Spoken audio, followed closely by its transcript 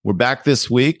We're back this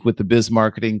week with the Biz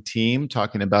Marketing team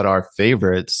talking about our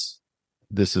favorites.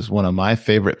 This is one of my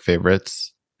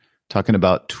favorites, talking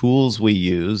about tools we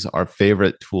use, our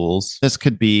favorite tools. This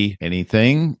could be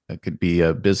anything. It could be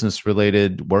a business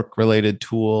related, work related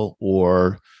tool,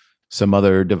 or some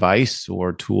other device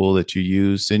or tool that you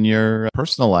use in your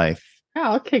personal life.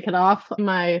 Yeah, I'll kick it off.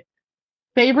 My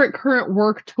favorite current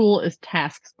work tool is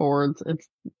Taskboards. It's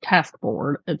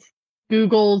Taskboard. It's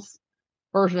Google's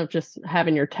version of just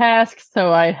having your tasks.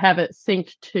 So I have it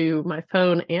synced to my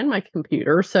phone and my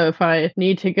computer. So if I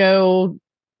need to go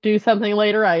do something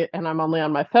later, and I'm only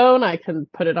on my phone, I can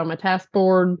put it on my task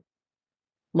board,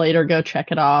 later go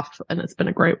check it off. And it's been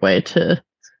a great way to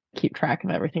keep track of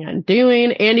everything I'm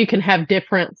doing. And you can have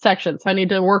different sections. I need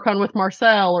to work on with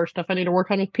Marcel, or stuff I need to work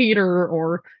on with Peter,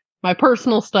 or my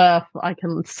personal stuff. I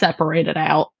can separate it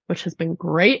out, which has been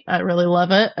great. I really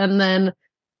love it. And then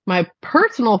my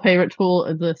personal favorite tool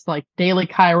is this daily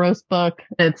Kairos book.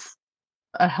 It's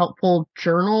a helpful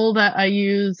journal that I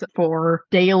use for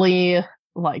daily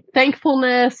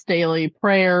thankfulness, daily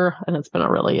prayer, and it's been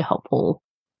a really helpful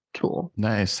tool.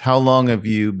 Nice. How long have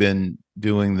you been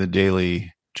doing the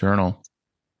daily journal?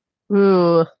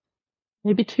 Ooh,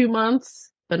 maybe 2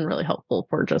 months. Been really helpful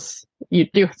for just, you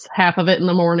do half of it in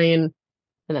the morning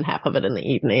and then half of it in the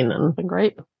evening, and it's been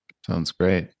great. Sounds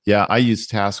great. Yeah, I use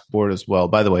Taskboard as well.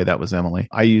 By the way, that was Emily.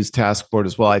 I use Taskboard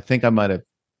as well. I think I might have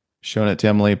shown it to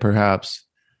Emily, perhaps.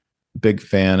 Big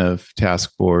fan of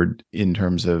Taskboard in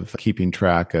terms of keeping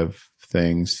track of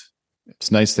things.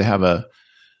 It's nice to have a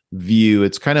view.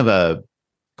 It's kind of a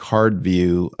card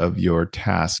view of your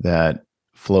task that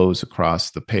flows across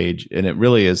the page. And it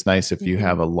really is nice if you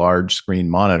have a large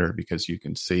screen monitor, because you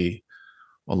can see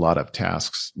a lot of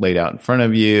tasks laid out in front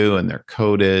of you and they're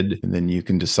coded, and then you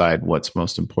can decide what's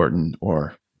most important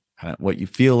or what you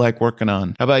feel like working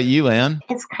on. How about you, Anne?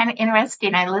 It's kind of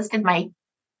interesting. I listed my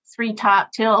 3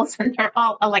 top tools and they're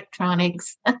all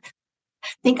electronics. I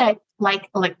think I like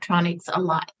electronics a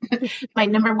lot. My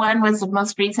number one was the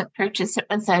most recent purchase. It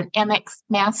was an MX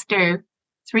Master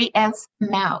 3S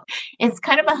mouse. It's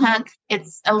kind of a hunk.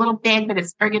 It's a little big, but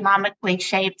it's ergonomically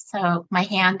shaped so my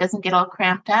hand doesn't get all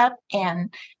cramped up.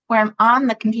 And where I'm on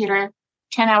the computer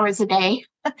 10 hours a day,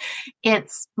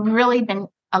 it's really been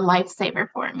a lifesaver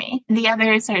for me. The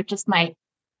others are just I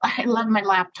love my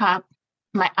laptop,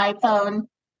 my iPhone,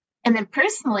 and then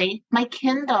personally, my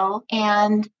Kindle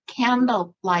and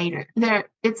candle lighter.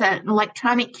 It's an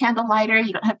electronic candle lighter.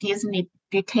 You don't have to use any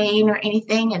butane or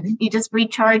anything, and you just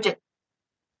recharge it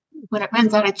when it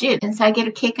runs out of juice. And so I get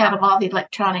a kick out of all the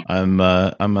electronics. I'm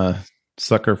a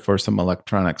sucker for some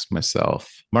electronics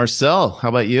myself. Marcel, how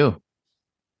about you?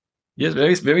 Yes,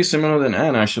 very, very similar than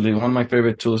Anne, actually. One of my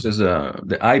favorite tools is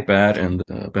the iPad and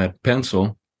the iPad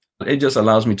Pencil. It just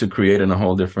allows me to create in a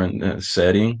whole different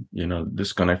setting,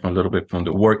 disconnect a little bit from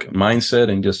the work mindset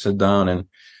and just sit down and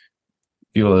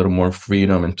feel a little more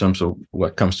freedom in terms of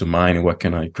what comes to mind and what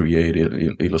can I create,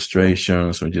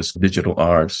 illustrations or just digital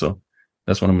art. So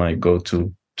that's one of my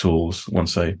go-to tools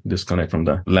once I disconnect from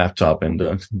the laptop and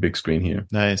the big screen here.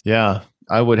 Nice. Yeah.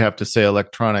 I would have to say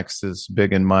electronics is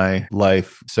big in my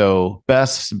life. So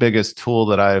biggest tool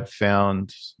that I've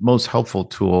found, most helpful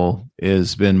tool,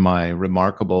 has been my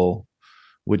Remarkable,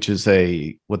 which is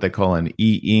what they call an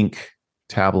e-ink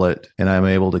tablet, and I'm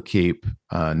able to keep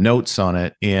notes on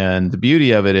it. And the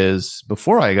beauty of it is,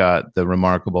 before I got the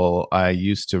Remarkable, I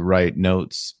used to write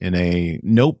notes in a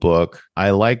notebook.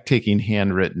 I like taking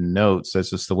handwritten notes.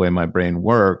 That's just the way my brain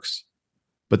works.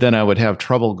 But then I would have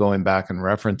trouble going back and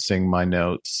referencing my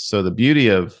notes. So the beauty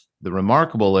of the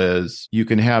Remarkable is you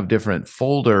can have different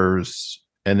folders,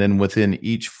 and then within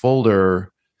each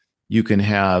folder, you can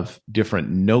have different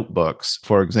notebooks.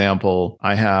 For example,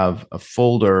 I have a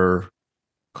folder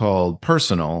called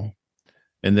Personal,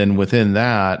 and then within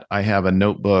that, I have a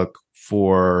notebook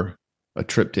for a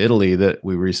trip to Italy that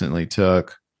we recently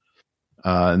took.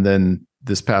 And then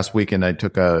this past weekend, I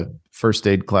took a first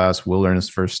aid class, wilderness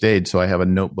first aid. So I have a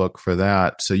notebook for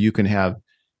that. So you can have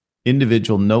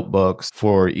individual notebooks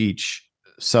for each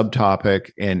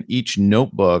subtopic, and each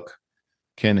notebook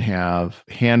can have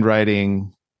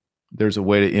handwriting. There's a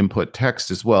way to input text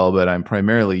as well, but I'm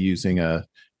primarily using a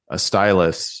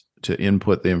stylus to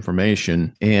input the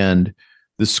information. And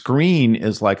the screen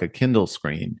is like a Kindle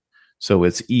screen. So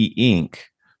it's e-ink.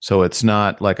 So it's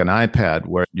not like an iPad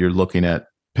where you're looking at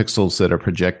pixels that are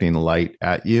projecting light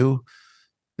at you.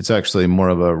 It's actually more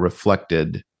of a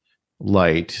reflected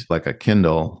light, like a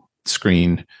Kindle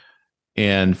screen.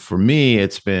 And for me,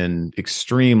 it's been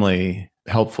extremely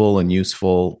helpful and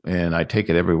useful, and I take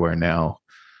it everywhere now.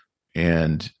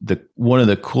 And one of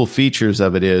the cool features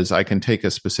of it is I can take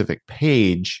a specific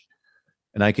page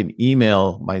and I can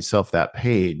email myself that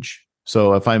page.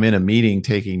 So if I'm in a meeting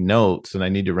taking notes and I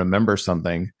need to remember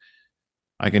something,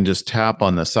 I can just tap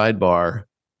on the sidebar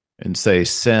and say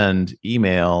send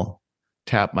email,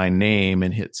 tap my name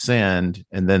and hit send,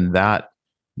 and then that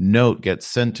note gets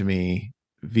sent to me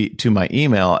to my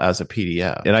email as a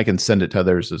PDF, and I can send it to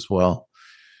others as well.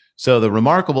 So the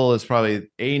Remarkable is probably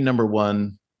number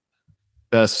one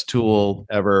best tool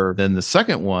ever. Then the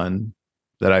second one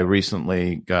that I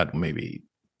recently got maybe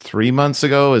 3 months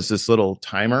ago is this little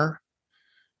timer.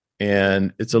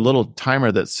 And it's a little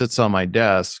timer that sits on my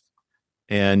desk,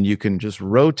 and you can just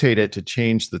rotate it to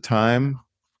change the time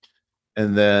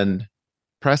and then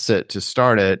press it to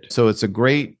start it. So it's a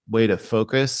great way to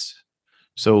focus.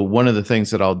 So one of the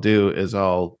things that I'll do is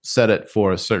I'll set it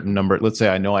for a certain number. Let's say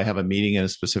I know I have a meeting at a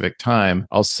specific time.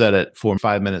 I'll set it for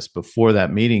 5 minutes before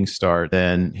that meeting starts,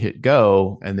 then hit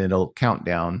go, and then it'll count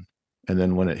down. And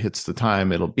then when it hits the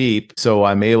time, it'll beep. So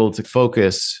I'm able to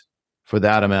focus for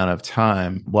that amount of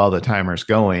time while the timer's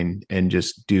going and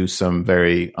just do some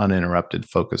very uninterrupted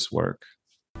focus work.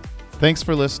 Thanks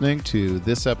for listening to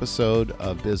this episode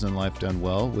of Biz and Life Done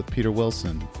Well with Peter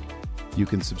Wilson. You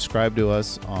can subscribe to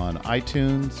us on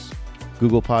iTunes,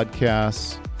 Google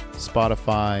Podcasts,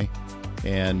 Spotify,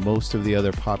 and most of the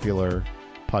other popular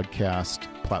podcast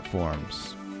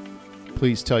platforms.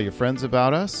 Please tell your friends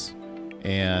about us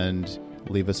and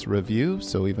leave us a review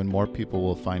so even more people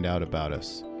will find out about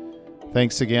us.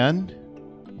 Thanks again.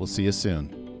 We'll see you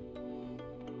soon.